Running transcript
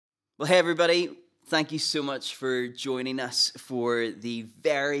Well, hey, everybody. Thank you so much for joining us for the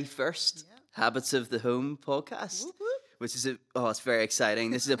very first Habits of the Home podcast, which is it's very exciting.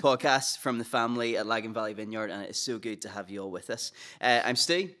 This is a podcast from the family at Lagan Valley Vineyard, and it is so good to have you all with us. I'm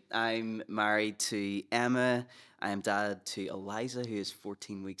Stu. I'm married to Emma. I am dad to Eliza, who is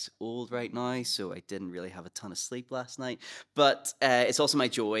 14 weeks old right now, so I didn't really have a ton of sleep last night. But it's also my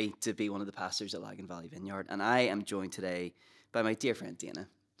joy to be one of the pastors at Lagan Valley Vineyard, and I am joined today by my dear friend, Dana.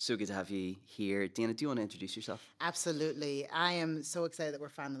 So good to have you here. Dana, do you want to introduce yourself? Absolutely. I am so excited that we're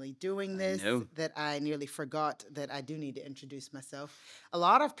finally doing this, that I nearly forgot that I do need to introduce myself. A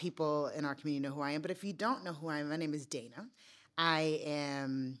lot of people in our community know who I am, but if you don't know who I am, my name is Dana. I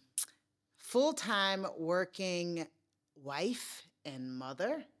am full-time working wife and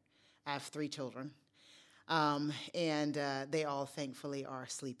mother. I have 3 children. And they all thankfully are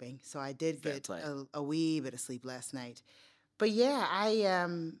sleeping. So I did get a wee bit of sleep last night. But yeah,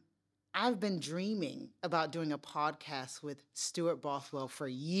 I've been dreaming about doing a podcast with Stuart Bothwell for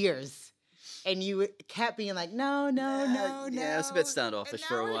years. And you kept being like, no. Yeah, it's a bit standoffish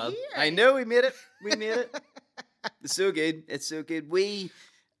for a while. Here. I know, we made it. It's so good. It's so good. We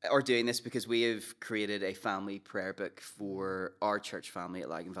are doing this because we have created a family prayer book for our church family at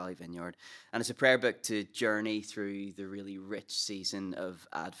Lagan Valley Vineyard. And it's a prayer book to journey through the really rich season of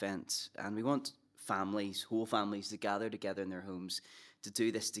Advent. And we want families, whole families, to gather together in their homes to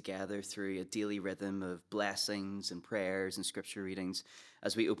do this together through a daily rhythm of blessings and prayers and scripture readings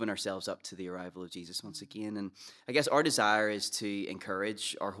as we open ourselves up to the arrival of Jesus once again. And I guess our desire is to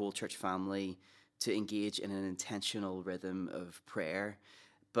encourage our whole church family to engage in an intentional rhythm of prayer,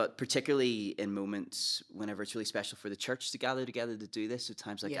 but particularly in moments whenever it's really special for the church to gather together to do this. So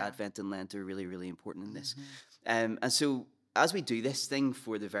times like Advent and Lent are really, really important in this. And so as we do this thing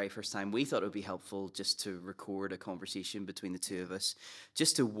for the very first time, we thought it would be helpful just to record a conversation between the two of us,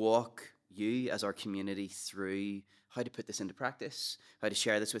 just to walk you as our community through how to put this into practice, how to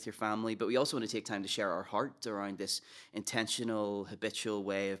share this with your family. But we also want to take time to share our heart around this intentional, habitual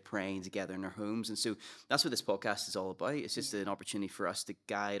way of praying together in our homes. And so that's what this podcast is all about. It's just an opportunity for us to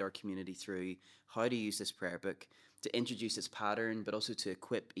guide our community through how to use this prayer book, to introduce its pattern, but also to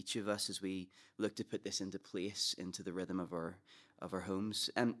equip each of us as we look to put this into place, into the rhythm of our homes.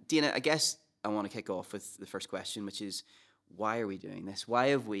 Dana, I guess I want to kick off with the first question, which is, why are we doing this? Why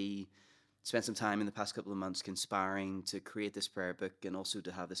have we spent some time in the past couple of months conspiring to create this prayer book and also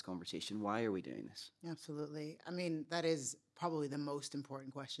to have this conversation? Why are we doing this? Absolutely. I mean, that is probably the most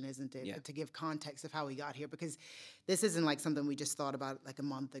important question, isn't it? Yeah. To give context of how we got here, because this isn't like something we just thought about like a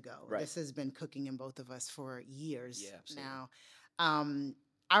month ago. Right. This has been cooking in both of us for years now. Absolutely.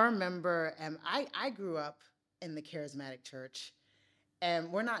 I remember, I grew up in the charismatic church,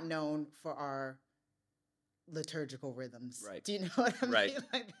 and we're not known for our liturgical rhythms. Right. Do you know what I mean?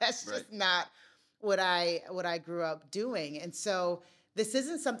 Like, that's just not what I grew up doing. And so this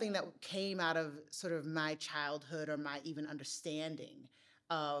isn't something that came out of sort of my childhood or my even understanding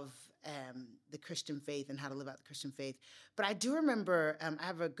of the Christian faith and how to live out the Christian faith. But I do remember, I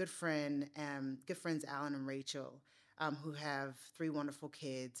have a good friends, Alan and Rachel, who have 3 wonderful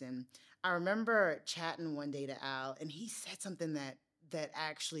kids. And I remember chatting one day to Al, and he said something that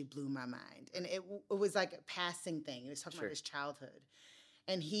actually blew my mind. And it was like a passing thing. He was talking about his childhood.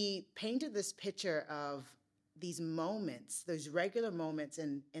 And he painted this picture of these moments, those regular moments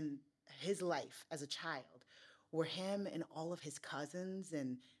in his life as a child, where him and all of his cousins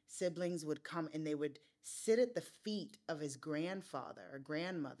and siblings would come and they would sit at the feet of his grandfather or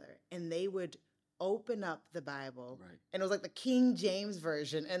grandmother, and they would open up the Bible, and it was like the King James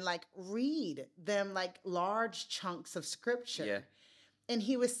version, and like read them like large chunks of scripture. Yeah. And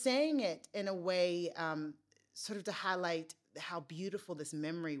he was saying it in a way sort of to highlight how beautiful this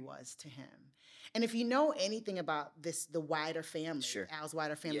memory was to him. And if you know anything about the wider family, Al's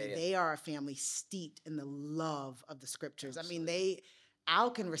wider family, they are a family steeped in the love of the scriptures. Absolutely. I mean, Al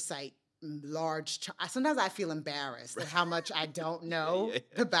can recite large sometimes I feel embarrassed at how much I don't know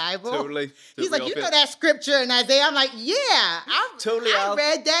the Bible. Totally. He's like, you know that scripture in Isaiah? I'm like, yeah, I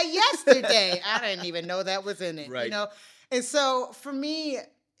read that yesterday. I didn't even know that was in it. Right. You know? And so for me,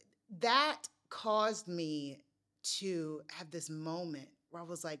 that caused me to have this moment where I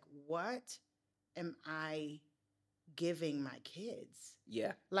was like, what am I giving my kids?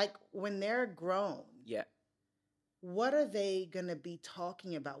 Yeah. Like when they're grown. Yeah. What are they going to be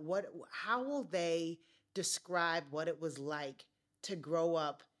talking about? How will they describe what it was like to grow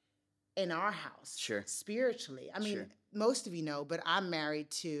up in our house spiritually? I mean, most of you know, but I'm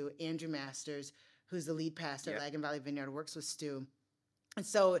married to Andrew Masters, who's the lead pastor at Lagan Valley Vineyard, works with Stu. And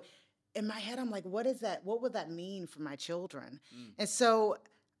so in my head, I'm like, what is that? What would that mean for my children? And so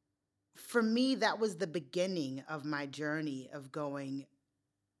for me, that was the beginning of my journey of going,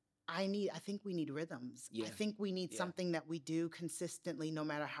 I think we need rhythms. I Yeah. think we need Yeah. something that we do consistently, no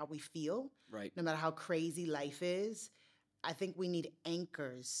matter how we feel, Right. no matter how crazy life is. I think we need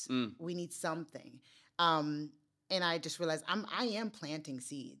anchors. We need something. And I just realized I am planting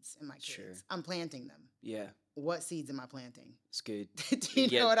seeds in my kids. Sure. I'm planting them. Yeah. What seeds am I planting? It's good. Do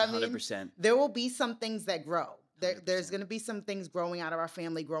you know what I mean? 100%. There will be some things that grow. There's 100%. going to be some things growing out of our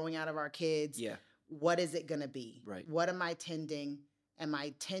family, growing out of our kids. Yeah. What is it going to be? Right. What am I tending? Am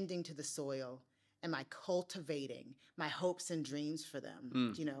I tending to the soil? Am I cultivating my hopes and dreams for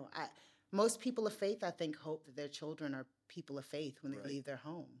them? You know, most people of faith, I think, hope that their children are people of faith when they Right. leave their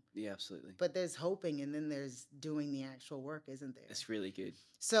home. Yeah, absolutely. But there's hoping, and then there's doing the actual work, isn't there? It's really good.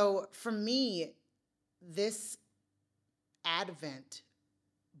 So for me, this Advent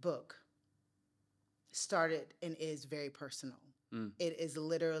book started and is very personal. It is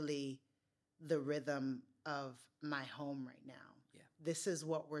literally the rhythm of my home right now. Yeah. This is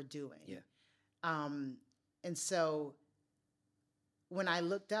what we're doing. Yeah. And so when I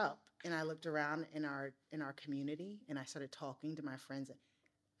looked up and I looked around in our community and I started talking to my friends,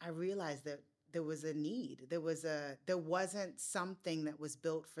 I realized that there was a need. There wasn't something that was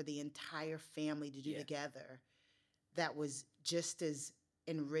built for the entire family to do together that was just as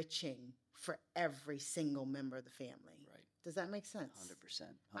enriching for every single member of the family. Right. Does that make sense?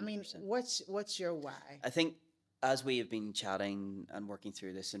 100%. 100%. I mean, what's your why? I think as we have been chatting and working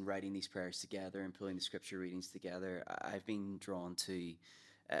through this and writing these prayers together and pulling the scripture readings together, I've been drawn to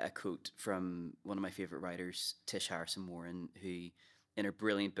a quote from one of my favorite writers, Tish Harrison Warren, who, in her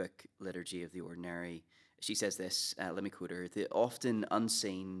brilliant book, Liturgy of the Ordinary, she says this, let me quote her: "The often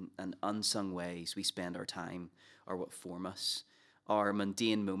unseen and unsung ways we spend our time are what form us. Our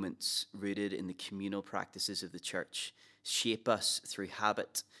mundane moments, rooted in the communal practices of the church, shape us through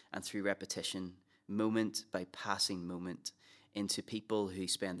habit and through repetition, moment by passing moment, into people who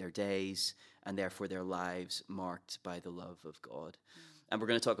spend their days and therefore their lives marked by the love of God." And we're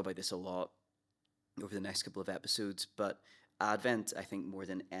going to talk about this a lot over the next couple of episodes, but Advent, I think more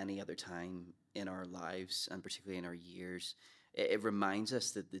than any other time in our lives, and particularly in our years, it reminds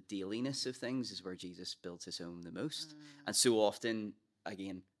us that the dailiness of things is where Jesus built his home the most. And so often,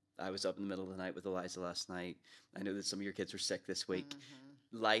 again, I was up in the middle of the night with Eliza last night. I know that some of your kids were sick this week.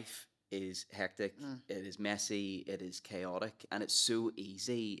 Life is hectic, it is messy, it is chaotic, and it's so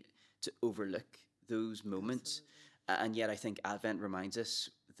easy to overlook those moments. And yet I think Advent reminds us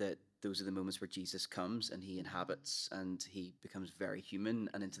that those are the moments where Jesus comes and he inhabits and he becomes very human,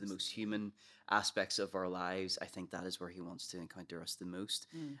 and into the most human aspects of our lives, I think that is where he wants to encounter us the most.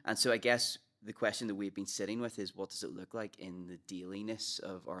 And so I guess the question that we've been sitting with is, what does it look like in the dailiness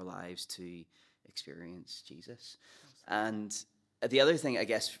of our lives to experience Jesus? And the other thing, I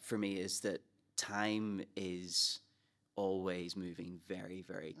guess, for me is that time is always moving very,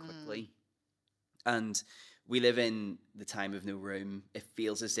 very quickly. And we live in the time of no room. It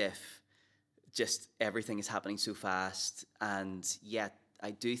feels as if just everything is happening so fast. And yet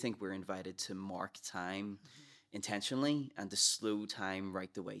I do think we're invited to mark time intentionally and to slow time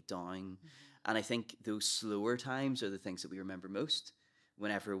right the way down. And I think those slower times are the things that we remember most.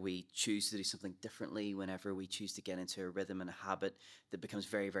 Whenever we choose to do something differently, whenever we choose to get into a rhythm and a habit that becomes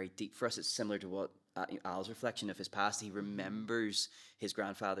very, very deep for us. It's similar to what Al's reflection of his past. He remembers his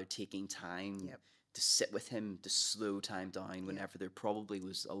grandfather taking time to sit with him, to slow time down whenever there probably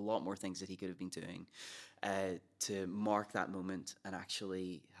was a lot more things that he could have been doing, to mark that moment and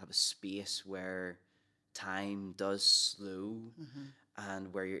actually have a space where time does slow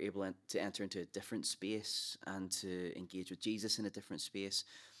and where you're able to enter into a different space and to engage with Jesus in a different space.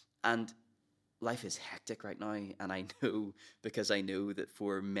 And life is hectic right now, and I know, because I know that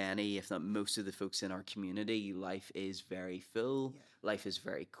for many, if not most of the folks in our community, life is very full, life is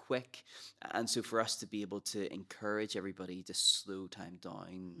very quick. And so for us to be able to encourage everybody to slow time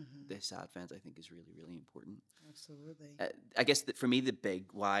down this Advent, I think is really, really important. Absolutely. I guess that for me, the big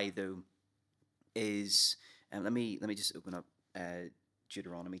why, though, is, let me just open up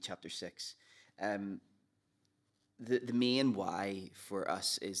Deuteronomy chapter 6. The main why for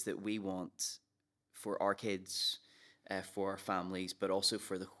us is that we want, for our kids, for our families, but also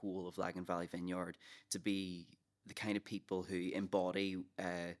for the whole of Lagan Valley Vineyard, to be the kind of people who embody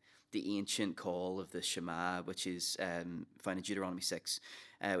the ancient call of the Shema, which is found in Deuteronomy 6,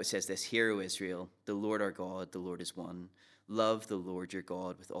 which says this: "Hear, O Israel, the Lord our God, the Lord is one. Love the Lord your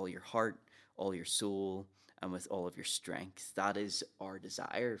God with all your heart, all your soul, and with all of your strength." That is our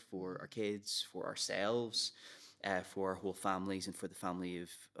desire for our kids, for ourselves. for our whole families and for the family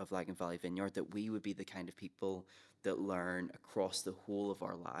of Lagan Valley Vineyard, that we would be the kind of people that learn across the whole of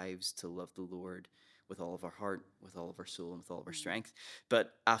our lives to love the Lord with all of our heart, with all of our soul, and with all of our strength.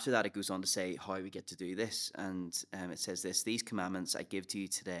 But after that, it goes on to say how we get to do this. And it says this: "These commandments I give to you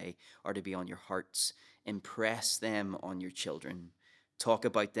today are to be on your hearts. Impress them on your children. Talk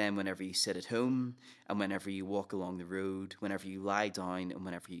about them whenever you sit at home and whenever you walk along the road, whenever you lie down and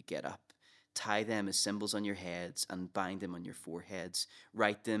whenever you get up. Tie them as symbols on your heads and bind them on your foreheads.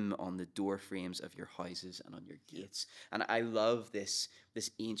 Write them on the door frames of your houses and on your gates." And I love this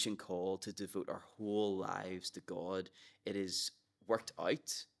ancient call to devote our whole lives to God. It is worked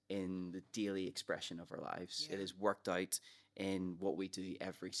out in the daily expression of our lives. Yeah. It is worked out in what we do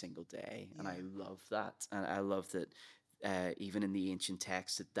every single day. And I love that. And I love that even in the ancient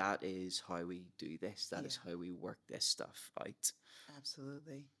text, that is how we do this. That is how we work this stuff out.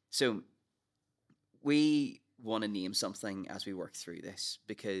 Absolutely. So we want to name something as we work through this,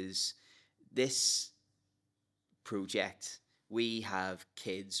 because this project, we have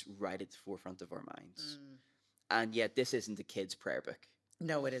kids right at the forefront of our minds. And yet this isn't a kid's prayer book.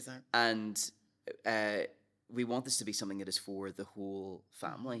 No, it isn't. And we want this to be something that is for the whole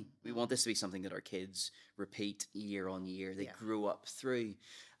family. We want this to be something that our kids repeat year on year. They grow up through.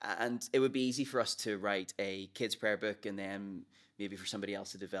 And it would be easy for us to write a kid's prayer book and then maybe for somebody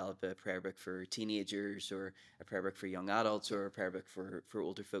else to develop a prayer book for teenagers or a prayer book for young adults or a prayer book for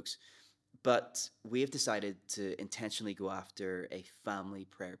older folks. But we have decided to intentionally go after a family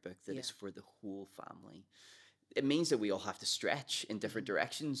prayer book that is for the whole family. It means that we all have to stretch in different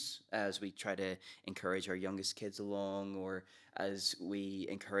directions as we try to encourage our youngest kids along, or as we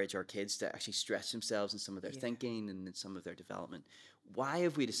encourage our kids to actually stretch themselves in some of their thinking and in some of their development. Why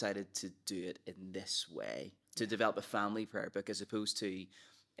have we decided to do it in this way, to develop a family prayer book as opposed to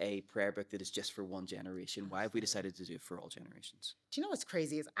a prayer book that is just for one generation? Why have we decided to do it for all generations? Do you know what's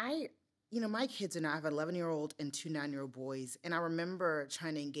crazy is my kids are now, I have an 11-year-old and 2 9-year-old boys. And I remember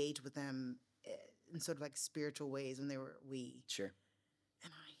trying to engage with them in sort of like spiritual ways when they were wee. Sure.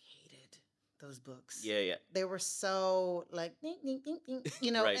 And I hated those books. Yeah. They were so like, ding, ding, ding, ding,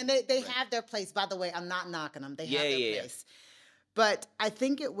 Right, and they have their place. By the way, I'm not knocking them. They have their place. But I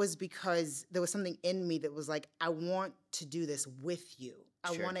think it was because there was something in me that was like, I want to do this with you.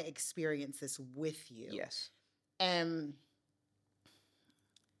 I want to experience this with you. Yes. And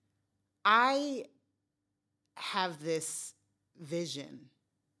I have this vision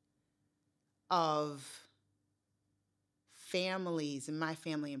of families, and my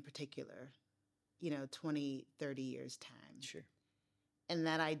family in particular, 20, 30 years time. Sure. And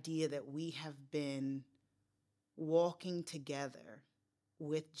that idea that we have been walking together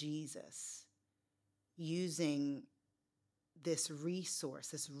with Jesus, using this resource,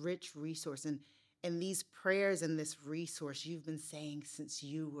 this rich resource, and these prayers and this resource you've been saying since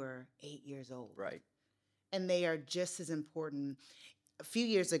you were 8 years old. Right. And they are just as important. A few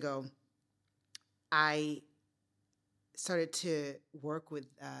years ago, I started to work with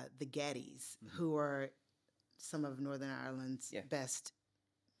the Gettys, who are some of Northern Ireland's best,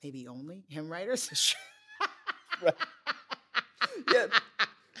 maybe only, hymn writers. Right. Yeah.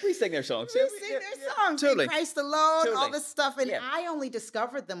 We sing their songs. We sing their songs. Totally. Christ alone, Totally. all this stuff. And I only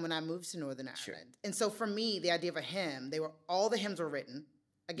discovered them when I moved to Northern Ireland. Sure. And so for me, the idea of a hymn, all the hymns were written.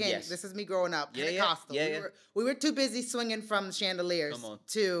 Again, this is me growing up, Pentecostal. We were too busy swinging from chandeliers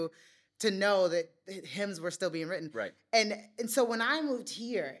to know that hymns were still being written. Right. And so when I moved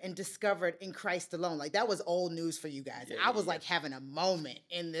here and discovered In Christ Alone, like that was old news for you guys. I was like having a moment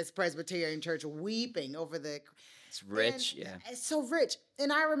in this Presbyterian church weeping over it's rich, It's so rich.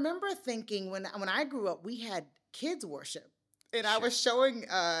 And I remember thinking when I grew up, we had kids worship. And I was showing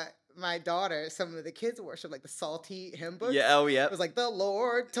my daughter some of the kids worship, like the Salty hymn books. Yeah, It was like, the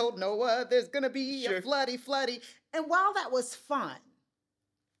Lord told Noah there's going to be a floody. And while that was fun,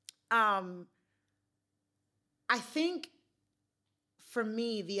 I think for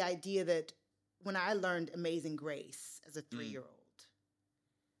me, the idea that when I learned Amazing Grace as a 3-year-old,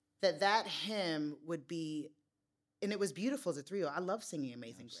 that hymn would be, and it was beautiful as a 3-year-old. I love singing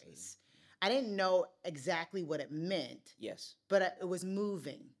Amazing Grace. I didn't know exactly what it meant. Yes. But it was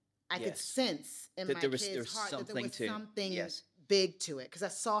moving. I could sense in my kids' heart that there was something big to it, because I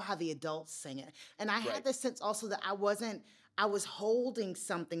saw how the adults sang it. And I had the sense also that I was holding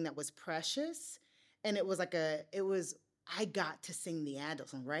something that was precious, and it was like I got to sing the adult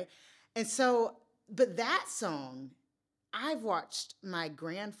song, right? And so, but that song, I've watched my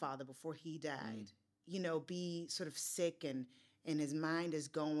grandfather before he died, be sort of sick and his mind is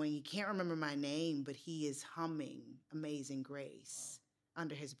going. He can't remember my name, but he is humming Amazing Grace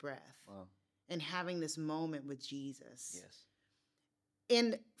under his breath. Wow. and having this moment with Jesus. Yes.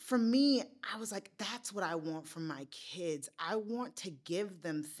 And for me, I was like, that's what I want from my kids. I want to give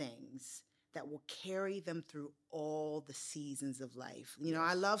them things that will carry them through all the seasons of life. You know,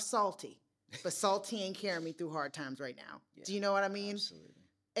 I Yes. love salty, but salty ain't carrying me through hard times right now. Yeah, Do you know what I mean? absolutely.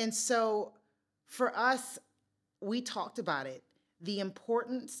 And so for us, we talked about it, the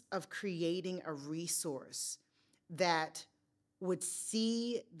importance of creating a resource that would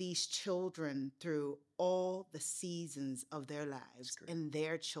see these children through all the seasons of their lives great. and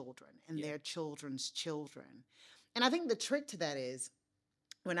their children and Yeah. their children's children. And I think the trick to that is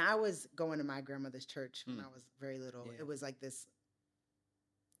when I was going to my grandmother's church when I was very little, Yeah. it was like this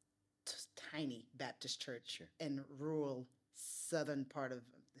tiny Baptist church Sure. in rural southern part of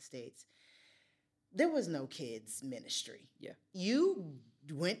the States. There was no kids ministry. Yeah. You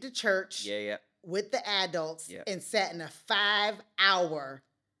went to church Yeah. with the adults Yeah. and sat in a 5-hour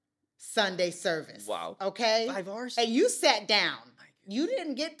Sunday service. Wow. Okay? 5 hours? And you sat down. My You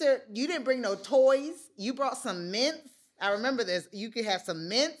didn't bring no toys. You brought some mints. I remember this. You could have some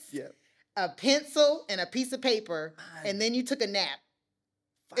mints, Yeah. a pencil, and a piece of paper, Man. and then you took a nap.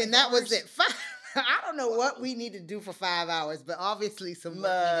 5 And that was hours? it. I don't know what we need to do for 5 hours, but obviously some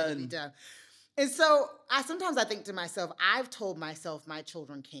work needed to be Man. done. And so sometimes I think to myself, I've told myself my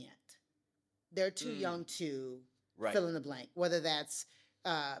children can't. They're too young to Right. fill in the blank, whether that's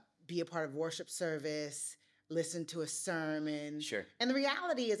be a part of worship service, listen to a sermon. Sure. And the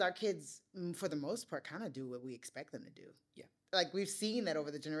reality is our kids, for the most part, kind of do what we expect them to do. Yeah. Like we've seen that over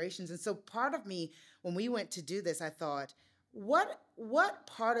the generations. And so part of me, when we went to do this, I thought, what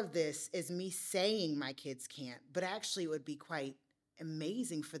part of this is me saying my kids can't, but actually it would be quite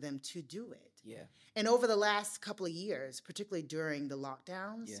amazing for them to do it. Yeah. And over the last couple of years, particularly during the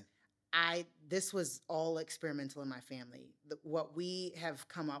lockdowns, Yeah. this was all experimental in my family. What we have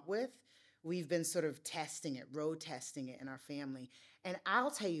come up with, we've been sort of road testing it in our family. And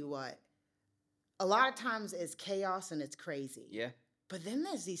I'll tell you what, a lot of times it's chaos and it's crazy. Yeah. But then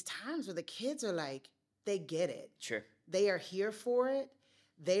there's these times where the kids are like, they get it. Sure. They are here for it.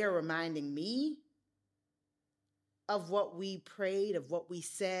 They are reminding me of what we prayed, of what we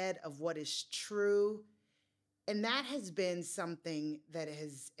said, of what is true. And that has been something that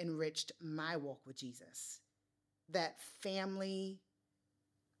has enriched my walk with Jesus. That family,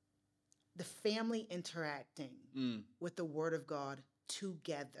 the family interacting with the Word of God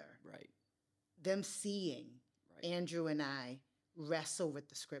together. Right. Them seeing Right. Andrew and I wrestle with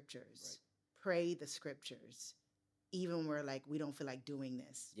the scriptures, pray the scriptures, even when we're like, we don't feel like doing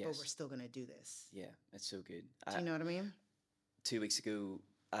this, but Yes. we're still going to do this. Yeah. That's so good. Do you know what I mean? 2 weeks ago,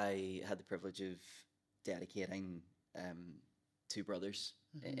 I had the privilege of dedicating 2 brothers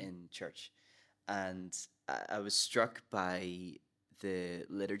in church, and I was struck by the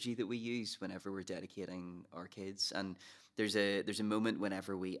liturgy that we use whenever we're dedicating our kids. And there's a moment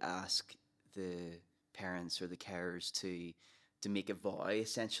whenever we ask the parents or the carers to make a vow,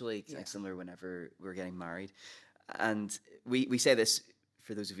 essentially, like similar whenever we're getting married. And we say this,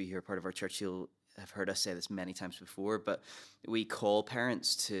 for those of you who are part of our church, you'll have heard us say this many times before, but we call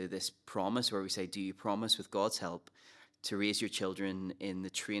parents to this promise where we say, do you promise with God's help to raise your children in the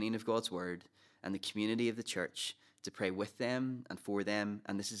training of God's word and the community of the church, to pray with them and for them,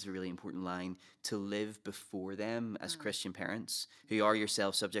 and this is a really important line, to live before them as Christian parents who are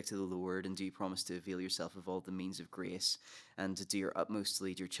yourselves subject to the Lord, and do you promise to avail yourself of all the means of grace and to do your utmost to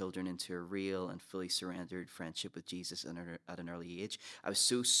lead your children into a real and fully surrendered friendship with Jesus at an early age? I was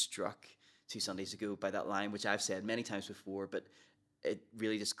so struck 2 Sundays ago by that line, which I've said many times before, but it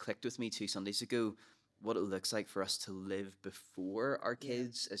really just clicked with me 2 Sundays ago, what it looks like for us to live before our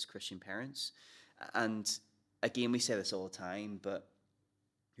kids as Christian parents. And again, we say this all the time, but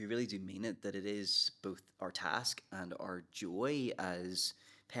we really do mean it, that it is both our task and our joy as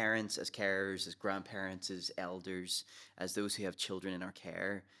parents, as carers, as grandparents, as elders, as those who have children in our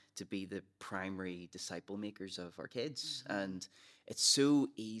care, to be the primary disciple makers of our kids. And it's so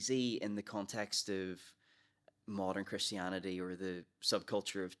easy in the context of modern Christianity or the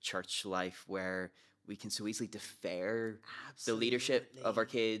subculture of church life where we can so easily defer the leadership of our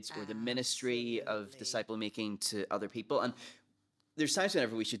kids or the ministry of disciple making to other people. And there's times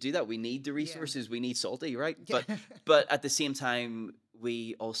whenever we should do that. We need the resources. We need salty, right? But at the same time,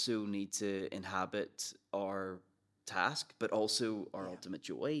 we also need to inhabit our task, but also our ultimate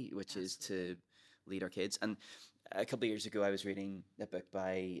joy, which is to lead our kids. And a couple of years ago, I was reading a book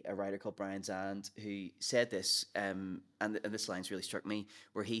by a writer called Brian Zand, who said this, and this line's really struck me,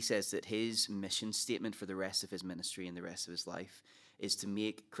 where he says that his mission statement for the rest of his ministry and the rest of his life is to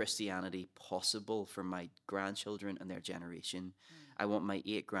make Christianity possible for my grandchildren and their generation. I want my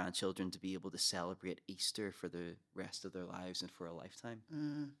 8 grandchildren to be able to celebrate Easter for the rest of their lives and for a lifetime.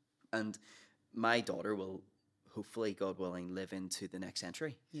 And my daughter will, hopefully, God willing, live into the next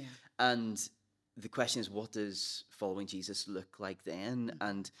century. Yeah. And the question is, what does following Jesus look like then?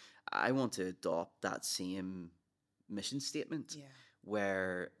 And I want to adopt that same mission statement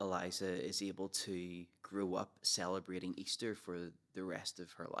where Eliza is able to grow up celebrating Easter for the rest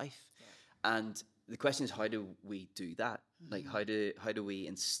of her life. Yeah. And the question is, how do we do that? Like, how do we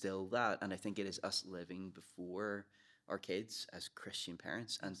instill that? And I think it is us living before our kids as Christian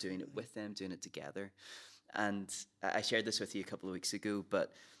parents and doing it with them, doing it together. And I shared this with you a couple of weeks ago,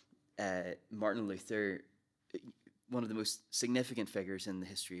 but Martin Luther, one of the most significant figures in the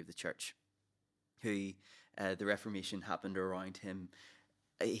history of the church, who the Reformation happened around him,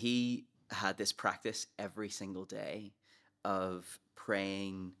 he had this practice every single day of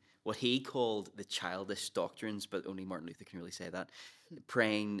praying what he called the childish doctrines, but only Martin Luther can really say that,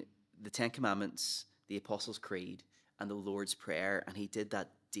 praying the 10 Commandments, the Apostles' Creed, and the Lord's Prayer. And he did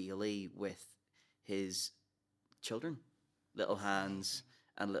that daily with his children, little Hans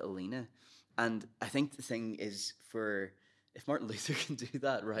and little Lena. And I think the thing is, if Martin Luther can do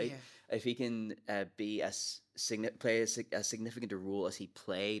that, right? Yeah. If he can play as significant a role as he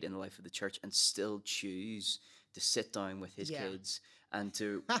played in the life of the church and still choose to sit down with his kids and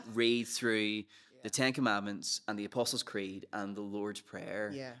to read through the 10 Commandments and the Apostles' Creed and the Lord's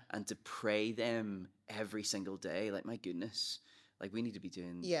Prayer and to pray them every single day, like, my goodness. Like, we need to be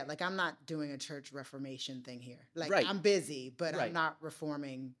doing... Yeah, like, I'm not doing a church reformation thing here. Like, I'm busy, but I'm not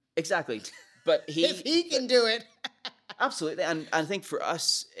reforming. Exactly. But if he can do it. Absolutely. And I think for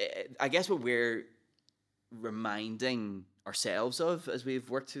us, I guess what we're reminding ourselves of as we've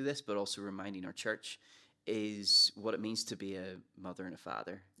worked through this, but also reminding our church, is what it means to be a mother and a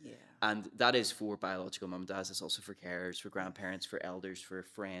father. Yeah. And that is for biological mum and dads. It's also for carers, for grandparents, for elders, for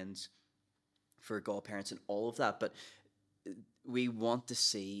friends, for godparents, and all of that. But we want to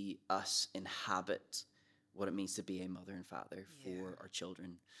see us inhabit what it means to be a mother and father for our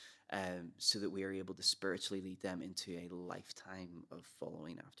children, so that we are able to spiritually lead them into a lifetime of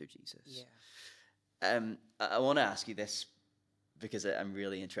following after Jesus. Yeah. I want to ask you this, because I'm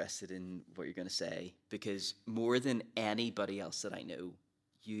really interested in what you're going to say, because more than anybody else that I know,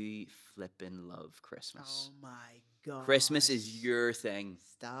 you flippin' love Christmas. Oh my God. Christmas is your thing.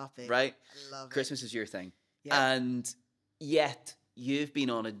 Stop it. Right? I love Christmas is your thing. Yep. And yet you've been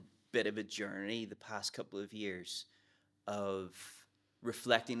on a bit of a journey the past couple of years of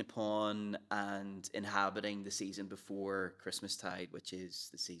reflecting upon and inhabiting the season before Christmastide, which is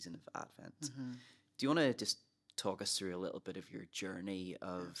the season of Advent. Mm-hmm. Do you want to just talk us through a little bit of your journey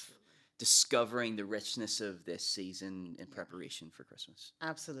of discovering the richness of this season in preparation for Christmas?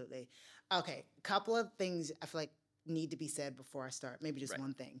 Absolutely. Okay, a couple of things I feel like need to be said before I start. Maybe just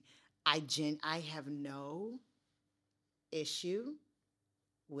one thing. I have no issue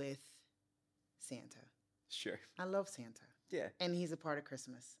with Santa. Sure. I love Santa. Yeah. And he's a part of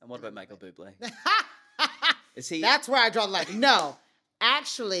Christmas. And what about Michael Bublé? Is he? That's where I draw the line. No.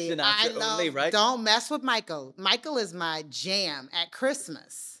 Actually, I love, only, right? Don't mess with Michael. Michael is my jam at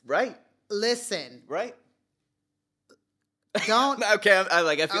Christmas. Right. Listen. Right. Don't. Okay,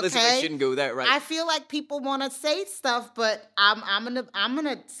 I feel as if I shouldn't go there, right? I feel like people want to say stuff, but I'm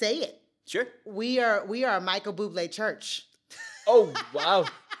gonna say it. Sure. We are a Michael Bublé church. Oh wow.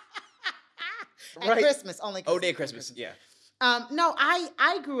 At Christmas, only Christmas. Oh, day Christmas, yeah. No,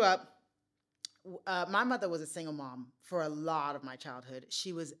 I grew up, my mother was a single mom for a lot of my childhood.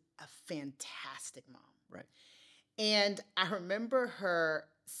 She was a fantastic mom. Right. And I remember her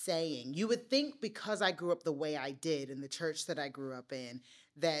saying, you would think because I grew up the way I did in the church that I grew up in,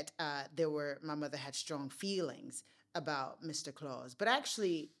 that my mother had strong feelings about Mr. Claus. But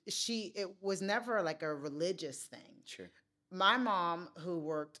actually, it was never like a religious thing. Sure. My mom, who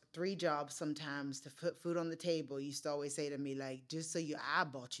worked 3 jobs sometimes to put food on the table, used to always say to me, like, just so I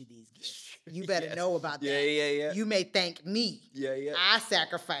bought you these gifts. You better know about that. Yeah. You may thank me. Yeah. I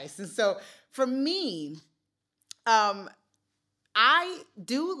sacrificed. And so for me, I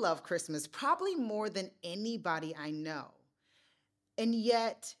do love Christmas probably more than anybody I know. And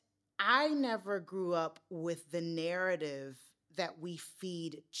yet I never grew up with the narrative that we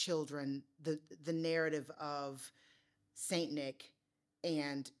feed children, the narrative of Saint Nick,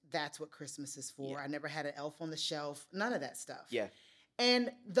 and that's what Christmas is for. Yeah. I never had an elf on the shelf, none of that stuff. Yeah.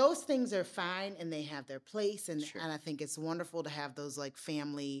 And those things are fine and they have their place. And, sure. and I think it's wonderful to have those like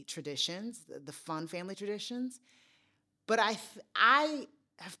family traditions, the fun family traditions. But I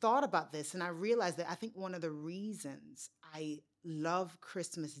have thought about this and I realized that I think one of the reasons I love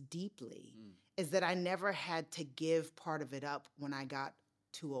Christmas deeply is that I never had to give part of it up when I got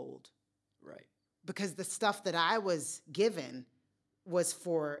too old. Right. Because the stuff that I was given was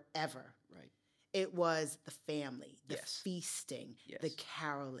forever. Right. It was the family, the Yes. feasting, Yes. the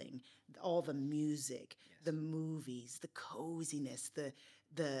caroling, all the music, Yes. the movies, the coziness,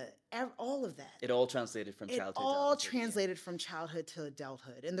 all of that. It all translated from childhood to all adulthood, yeah. translated from childhood to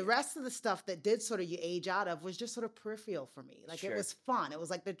adulthood. And the rest of the stuff that did sort of you age out of was just sort of peripheral for me. Like Sure. it was fun. It was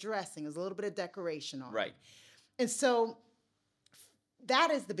like the dressing. It was a little bit of decoration on Right. it. And so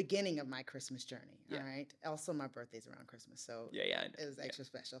that is the beginning of my Christmas journey. Yeah. All right. Also, my birthday's around Christmas. So Yeah, I know. it was extra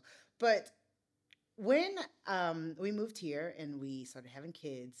special. But when we moved here and we started having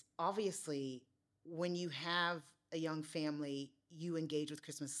kids, obviously, when you have a young family, you engage with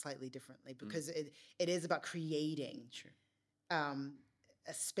Christmas slightly differently because it is about creating Sure.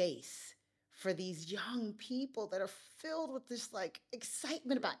 a space for these young people that are filled with this like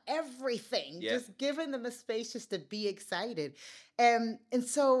excitement about everything, Yeah. just giving them a space just to be excited. And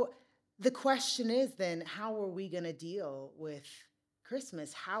so the question is then, how are we going to deal with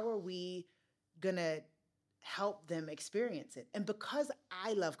Christmas? How are we going to help them experience it? And because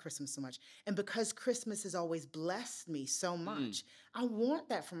I love Christmas so much, and because Christmas has always blessed me so much, I want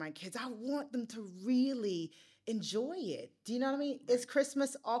that for my kids. I want them to really enjoy it. Do you know what I mean? Right. Is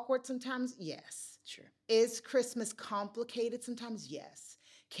Christmas awkward sometimes? Yes. Sure. Is Christmas complicated sometimes? Yes.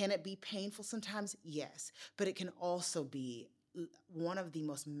 Can it be painful sometimes? Yes. But it can also be one of the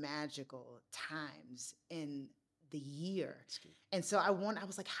most magical times in the year. That's good. And so I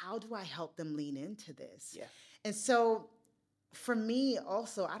was like, how do I help them lean into this? Yeah. And so for me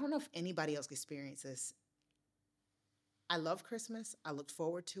also, I don't know if anybody else experienced this. I love Christmas. I looked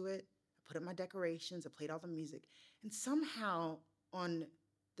forward to it. I put up my decorations. I played all the music. And somehow on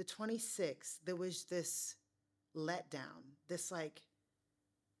the 26th, there was this letdown, this like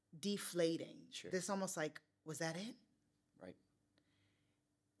deflating, Sure. this almost like, was that it? Right.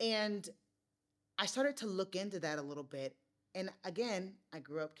 And I started to look into that a little bit. And again, I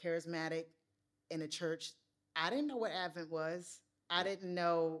grew up charismatic in a church. I didn't know what Advent was. I didn't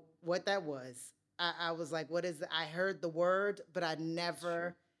know what that was. I was like, what is it? I heard the word, but I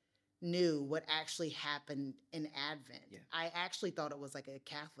never knew what actually happened in Advent. Yeah. I actually thought it was like a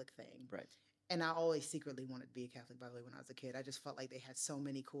Catholic thing. Right. And I always secretly wanted to be a Catholic, by the way, when I was a kid. I just felt like they had so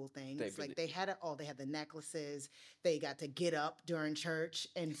many cool things. Like they had it all. They had the necklaces. They got to get up during church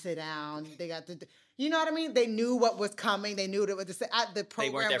and sit down. They got to, you know what I mean? They knew what was coming. They knew what the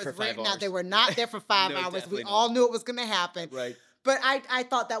program was written out. They were not there for 5 No, hours. We definitely all not. knew it was going to happen. Right. But I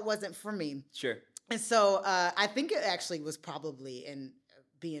thought that wasn't for me. Sure. And so I think it actually was probably in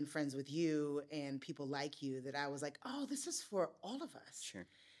being friends with you and people like you that I was like, oh, this is for all of us. Sure.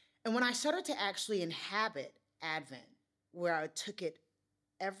 And when I started to actually inhabit Advent, where I took it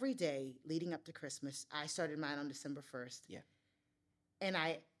every day leading up to Christmas, I started mine on December 1st. Yeah. And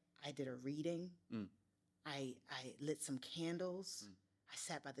I did a reading. Mm. I lit some candles. I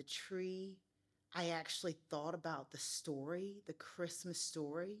sat by the tree. I actually thought about the story, the Christmas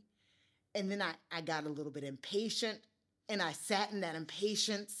story. And then I got a little bit impatient, and I sat in that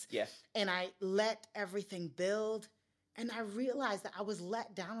impatience. Yeah. And I let everything build. And I realized that I was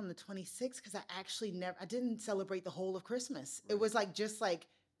let down on the 26th because I didn't celebrate the whole of Christmas. Right. It was like just like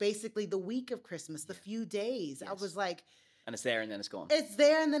basically the week of Christmas, the few days. Yes. I was like, And it's there and then it's gone. it's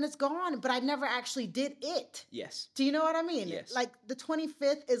there and then it's gone. But I never actually did it. Yes. Do you know what I mean? Yes. Like the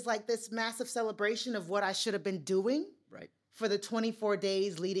 25th is like this massive celebration of what I should have been doing Right. for the 24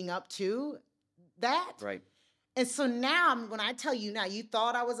 days leading up to that. Right. And so now, when I tell you now, you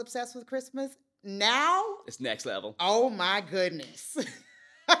thought I was obsessed with Christmas. Now, It's next level. oh my goodness.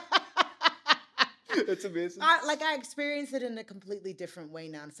 That's amazing. I experience it in a completely different way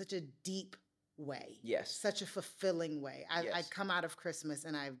now, in such a deep way. Yes. Such a fulfilling way. I Yes. come out of Christmas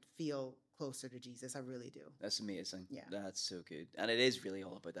and I feel closer to Jesus. I really do. That's amazing. Yeah. That's so good. And it is really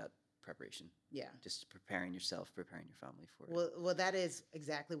all about that preparation. Yeah. Just preparing yourself, preparing your family for it. Well, that is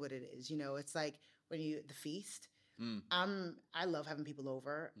exactly what it is. You know, it's like when the feast. I love having people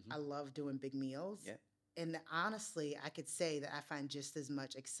over. Mhm. I love doing big meals. Yeah. And honestly, I could say that I find just as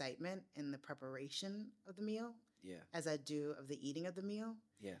much excitement in the preparation of the meal Yeah. as I do of the eating of the meal.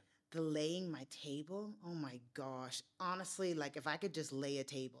 Yeah. The laying my table, oh my gosh. Honestly, like if I could just lay a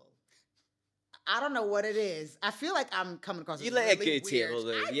table. I don't know what it is. I feel like I'm coming across You as lay a really good weird. table,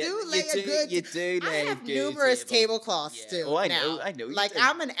 though. I Yeah, do you lay a good. You do lay I have a good numerous table. tablecloths Yeah. too. Oh, I now. know. I know. You Like do.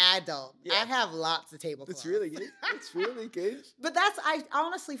 I'm an adult. Yeah. I have lots of tablecloths. It's really good. It's really good. But I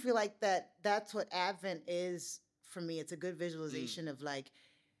honestly feel like that's what Advent is for me. It's a good visualization of like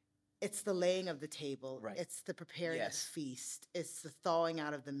it's the laying of the table. Right. It's the preparing of the Yes. feast. It's the thawing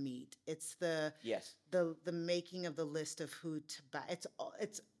out of the meat. It's the Yes. making of the list of who to buy.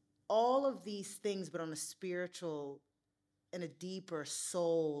 It's all of these things, but on a spiritual, in a deeper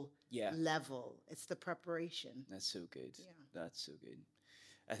soul Yeah. level. It's the preparation. That's so good. Yeah. That's so good.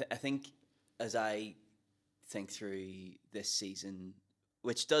 I think as I think through this season,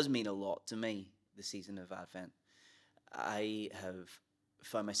 which does mean a lot to me, the season of Advent, I have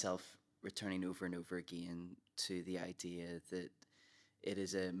found myself returning over and over again to the idea that it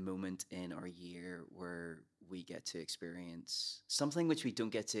is a moment in our year where we get to experience something which we don't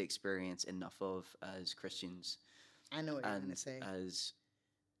get to experience enough of as Christians I know what you're going to and say.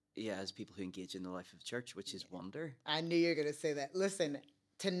 as people who engage in the life of the church, which is wonder. I knew you were going to say that. Listen,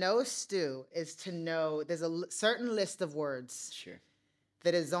 to know Stu is to know there's a certain list of words Sure.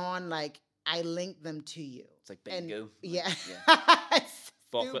 that is on, like, I link them to you. It's like And- bingo. yeah.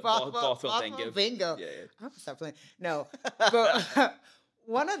 Bothwell Bothwell bingo. Bingo. Yeah. I'm gonna stop playing. No, but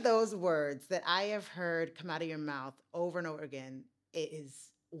one of those words that I have heard come out of your mouth over and over again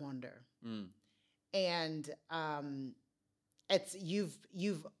is wonder. Mm. And it's you've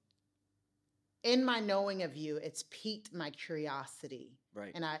in my knowing of you, it's piqued my curiosity.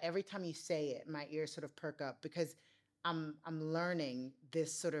 Right. And every time you say it, my ears sort of perk up because I'm learning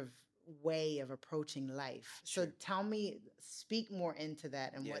this sort of way of approaching life. So Sure. speak more into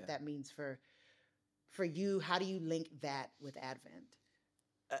that and Yeah. what that means for you. How do you link that with Advent?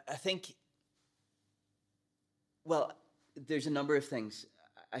 I think, well, there's a number of things.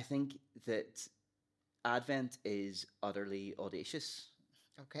 I think that Advent is utterly audacious.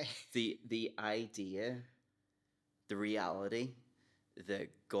 Okay. The idea, the reality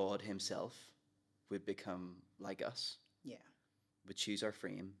that God himself would become like us, Yeah. would choose our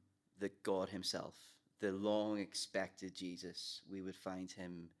frame, that God himself, the long expected Jesus, we would find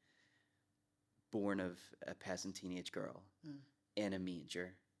him born of a peasant teenage girl in a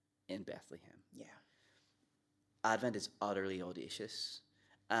manger in Bethlehem. Yeah. Advent is utterly audacious.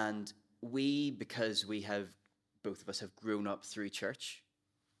 And we, because both of us have grown up through church,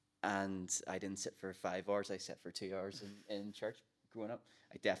 and I didn't sit for 5 hours, I sat for 2 hours in church growing up.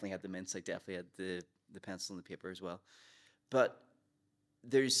 I definitely had the mints, I definitely had the pencil and the paper as well. But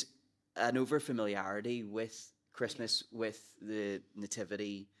there's an over-familiarity with Christmas, with the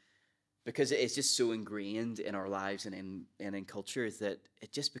nativity, because it's just so ingrained in our lives and in culture that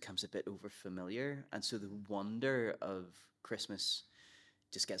it just becomes a bit over-familiar. And so the wonder of Christmas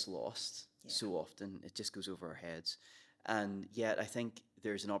just gets lost so often. It just goes over our heads. And yet I think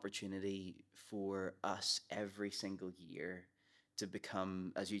there's an opportunity for us every single year to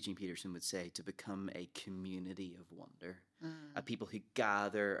become, as Eugene Peterson would say, to become a community of wonder, a people who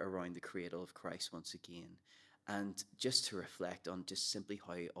gather around the cradle of Christ once again, and just to reflect on just simply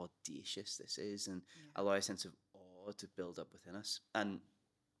how audacious this is and allow a sense of awe to build up within us. And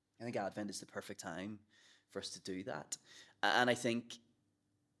I think Advent is the perfect time for us to do that. And I think,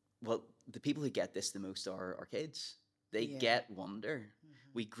 well, the people who get this the most are our kids. They get wonder.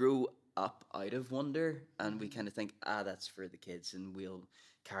 We grow up out of wonder, and we kind of think, that's for the kids, and we'll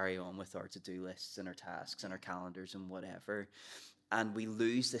carry on with our to-do lists and our tasks and our calendars and whatever. And we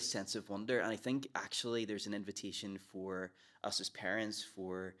lose this sense of wonder. And I think actually there's an invitation for us as parents,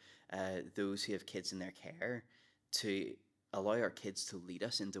 for those who have kids in their care, to allow our kids to lead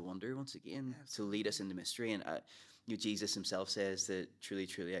us into wonder once again, to lead us into mystery. And Jesus himself says that truly,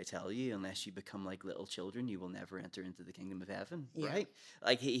 truly, I tell you, unless you become like little children, you will never enter into the kingdom of heaven, right?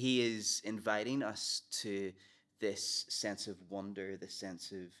 Like he is inviting us to this sense of wonder, this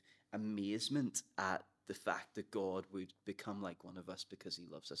sense of amazement at the fact that God would become like one of us because he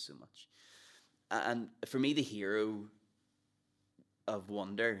loves us so much. And for me, the hero of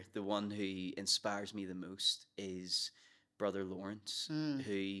wonder, the one who inspires me the most, is Brother Lawrence,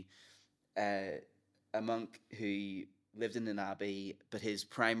 who a monk who lived in an abbey, but his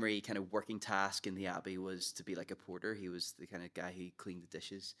primary kind of working task in the abbey was to be like a porter. He was the kind of guy who cleaned the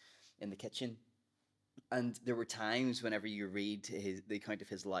dishes in the kitchen. And there were times whenever you read the account of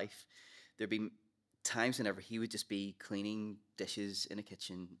his life, there'd be times whenever he would just be cleaning dishes in a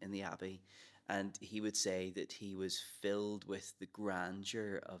kitchen in the abbey, and he would say that he was filled with the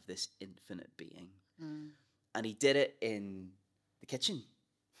grandeur of this infinite being. And he did it in the kitchen.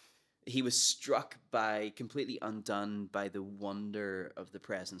 He was struck by, completely undone by the wonder of the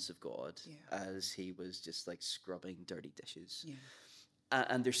presence of God as he was just like scrubbing dirty dishes.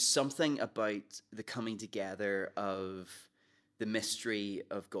 And there's something about the coming together of the mystery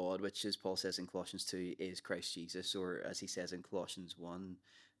of God, which, as Paul says in Colossians 2, is Christ Jesus, or as he says in Colossians 1,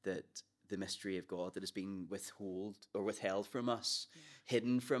 that the mystery of God that has been withheld from us,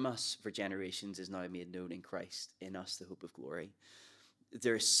 hidden from us for generations, is now made known in Christ, in us, the hope of glory.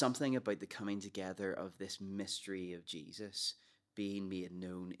 There is something about the coming together of this mystery of Jesus being made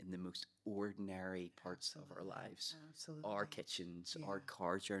known in the most ordinary parts of our lives. Absolutely. Our kitchens, our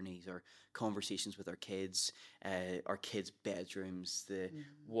car journeys, our conversations with our kids' bedrooms, the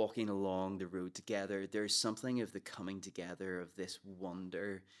walking along the road together. There's something of the coming together of this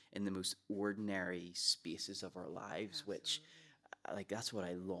wonder in the most ordinary spaces of our lives, which, like, that's what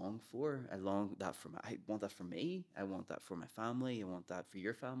I long for. I want that for me. I want that for my family. I want that for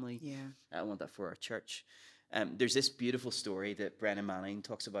your family. Yeah. I want that for our church. There's this beautiful story that Brennan Manning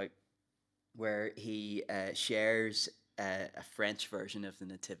talks about where he shares a French version of the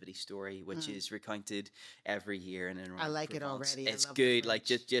Nativity story, which is recounted every year in and around I like it Provence. already. It's good. Like,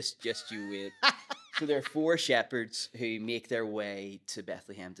 just you wait. So there are 4 shepherds who make their way to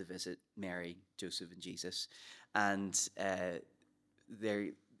Bethlehem to visit Mary, Joseph, and Jesus, and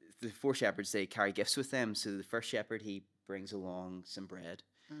the 4 shepherds, they carry gifts with them. So the first shepherd, he brings along some bread.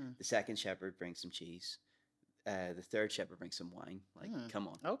 The second shepherd brings some cheese. The third shepherd brings some wine. Like, come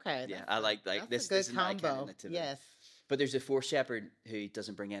on. Okay. Yeah, I like that's this. a good This is my kind combo. of nativity. Yes. But there's a 4th shepherd who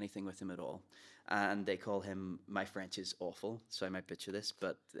doesn't bring anything with him at all, and they call him. My French is awful, so I might butcher this,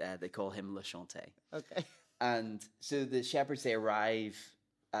 but they call him Le Chanté. Okay. And so the shepherds, they arrive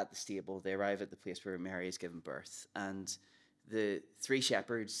at the stable. They arrive at the place where Mary is given birth, and the 3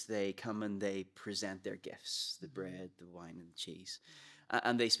 shepherds, they come and they present their gifts: the bread, the wine, and the cheese,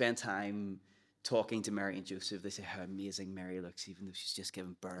 and they spend time talking to Mary and Joseph. They say how amazing Mary looks, even though she's just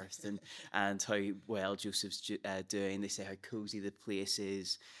given birth, and how well Joseph's doing. They say how cozy the place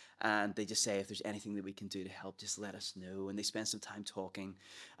is, and they just say, if there's anything that we can do to help, just let us know. And they spend some time talking,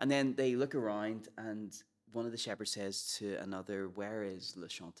 and then they look around, and one of the shepherds says to another, "Where is Le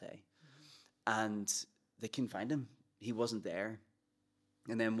Chanté?" And they couldn't find him. He wasn't there.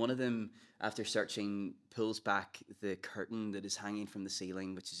 And then one of them, after searching, pulls back the curtain that is hanging from the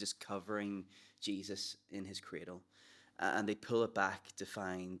ceiling, which is just covering Jesus in his cradle. And they pull it back to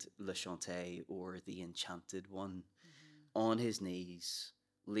find Le Chanté, or the Enchanted One, on his knees,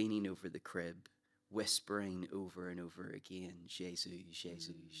 leaning over the crib, whispering over and over again, "Jesus,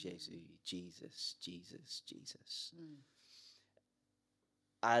 Jesus, Jesus, Jesus, Jesus, Jesus."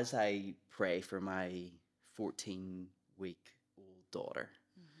 As I pray for my 14-week-old daughter,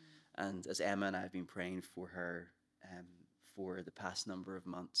 and as Emma and I have been praying for her for the past number of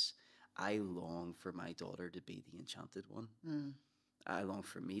months, I long for my daughter to be the Enchanted One. I long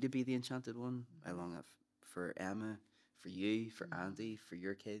for me to be the Enchanted One. I long for Emma, for you, for Andy, for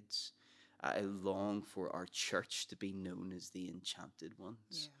your kids. I long for our church to be known as the Enchanted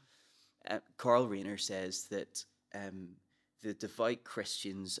Ones. Carl Rayner says that the devout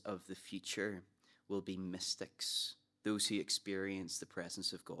Christians of the future will be mystics, those who experience the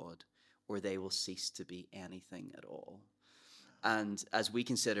presence of God, or they will cease to be anything at all. And as we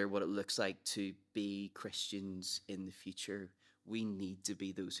consider what it looks like to be Christians in the future, we need to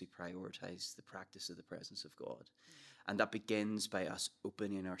be those who prioritize the practice of the presence of God. And that begins by us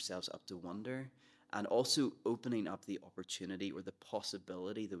opening ourselves up to wonder, and also opening up the opportunity or the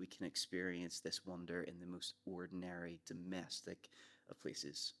possibility that we can experience this wonder in the most ordinary, domestic of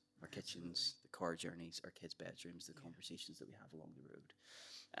places. Our kitchens, the car journeys, our kids' bedrooms, the conversations that we have along the road.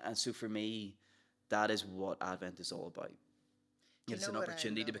 And so for me, that is what Advent is all about. It's an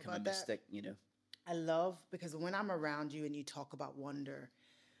opportunity to become a mystic, you know. I love, because when I'm around you and you talk about wonder,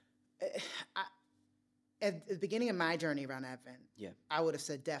 at the beginning of my journey around Advent, I would have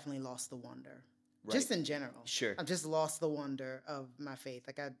said definitely lost the wonder. Right. Just in general. Sure. I've just lost the wonder of my faith.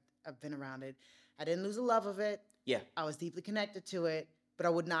 Like, I've been around it. I didn't lose the love of it. Yeah. I was deeply connected to it, but I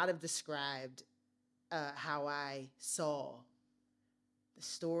would not have described how I saw the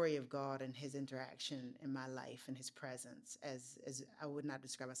story of God and his interaction in my life and his presence as I would not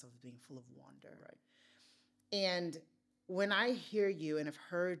describe myself as being full of wonder. Right. And when I hear you and have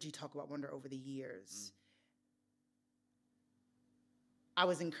heard you talk about wonder over the years, I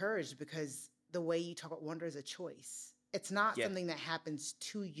was encouraged, because the way you talk about wonder is a choice. It's not something that happens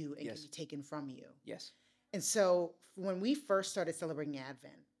to you and can be taken from you. Yes. And so when we first started celebrating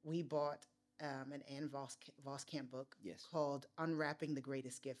Advent, we bought an Ann Voskamp book called Unwrapping the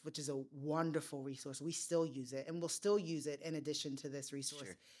Greatest Gift, which is a wonderful resource. We still use it, and we'll still use it in addition to this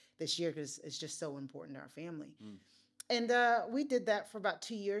resource this year, because it's just so important to our family. And we did that for about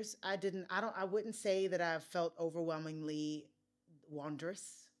 2 years. I wouldn't say that I felt overwhelmingly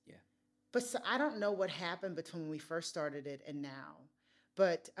wondrous. But so I don't know what happened between when we first started it and now.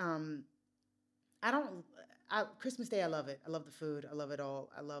 But I Christmas Day, I love it. I love the food. I love it all.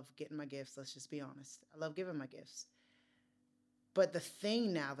 I love getting my gifts. Let's just be honest. I love giving my gifts. But the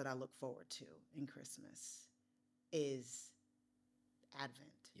thing now that I look forward to in Christmas is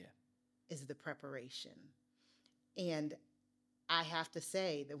Advent. Yeah. Is the preparation. And I have to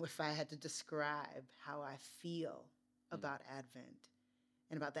say that if I had to describe how I feel about Advent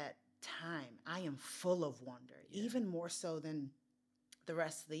and about that time, I am full of wonder, even more so than the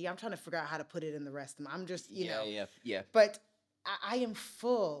rest of the year. I'm trying to figure out how to put it in the rest of them. I'm just, you know. Yeah. But I am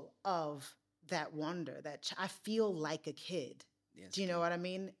full of that wonder, that I feel like a kid. Yes, do you know what I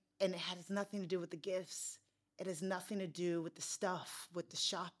mean? And it has nothing to do with the gifts. It has nothing to do with the stuff, with the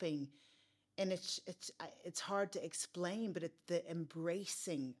shopping. And it's hard to explain, but it's the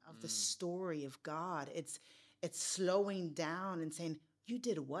embracing of the story of God. It's slowing down and saying, you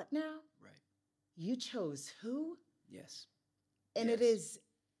did what now? Right. You chose who? Yes. And it is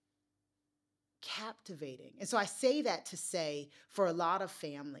captivating. And so I say that to say, for a lot of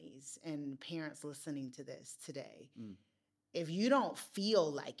families and parents listening to this today, if you don't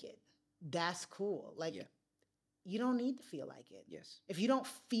feel like it, that's cool. Like, you don't need to feel like it. Yes. If you don't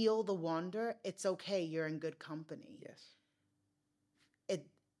feel the wonder, it's okay. You're in good company. Yes.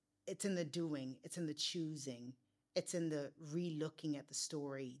 It's in the doing. It's in the choosing. It's in the re-looking at the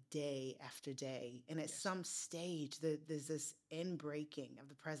story day after day. And at some stage, there's this in-breaking of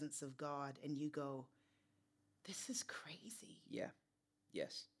the presence of God, and you go, this is crazy. Yeah.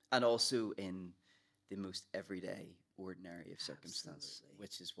 Yes. And also in the most everyday, ordinary of circumstance,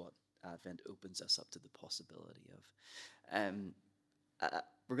 which is what Advent opens us up to the possibility of.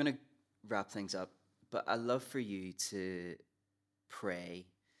 We're going to wrap things up, but I'd love for you to pray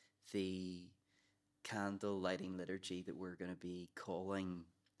the candle lighting liturgy that we're going to be calling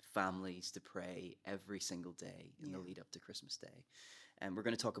families to pray every single day in the lead up to Christmas Day. And we're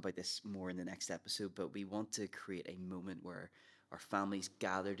going to talk about this more in the next episode, but we want to create a moment where our families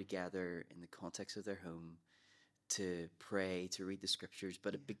gather together in the context of their home to pray, to read the scriptures,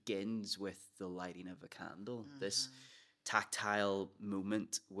 but it begins with the lighting of a candle, this tactile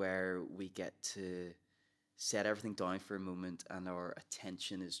moment where we get to set everything down for a moment and our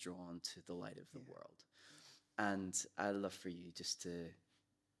attention is drawn to the light of the world. And I'd love for you just to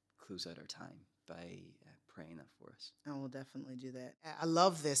close out our time by praying that for us. I will definitely do that. I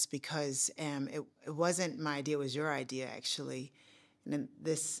love this because it wasn't my idea, it was your idea, actually. And in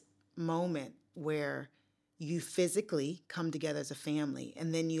this moment where you physically come together as a family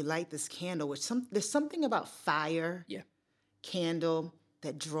and then you light this candle, which there's something about fire, candle,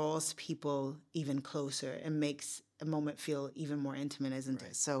 that draws people even closer and makes a moment feel even more intimate, isn't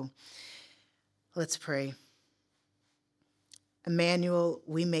it? So let's pray. Emmanuel,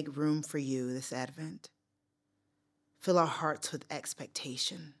 we make room for you this Advent. Fill our hearts with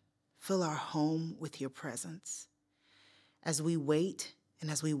expectation. Fill our home with your presence. As we wait and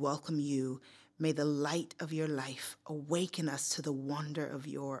as we welcome you, may the light of your life awaken us to the wonder of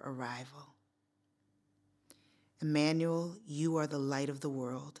your arrival. Emmanuel, you are the light of the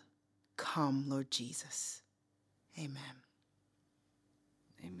world. Come, Lord Jesus. Amen.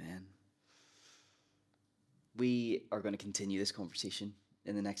 Amen. We are going to continue this conversation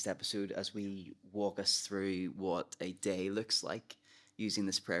in the next episode as we walk us through what a day looks like using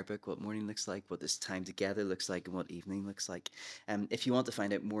this prayer book, what morning looks like, what this time together looks like, and what evening looks like. If you want to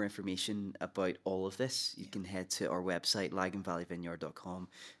find out more information about all of this, you can head to our website,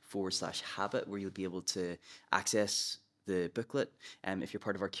 laganvalleyvineyard.com/habit, where you'll be able to access the booklet. If you're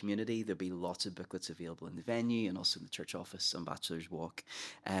part of our community, there'll be lots of booklets available in the venue and also in the church office on Bachelor's Walk.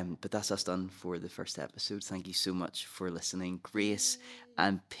 But that's us done for the first episode. Thank you so much for listening. Grace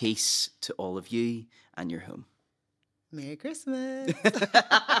and peace to all of you and your home. Merry Christmas.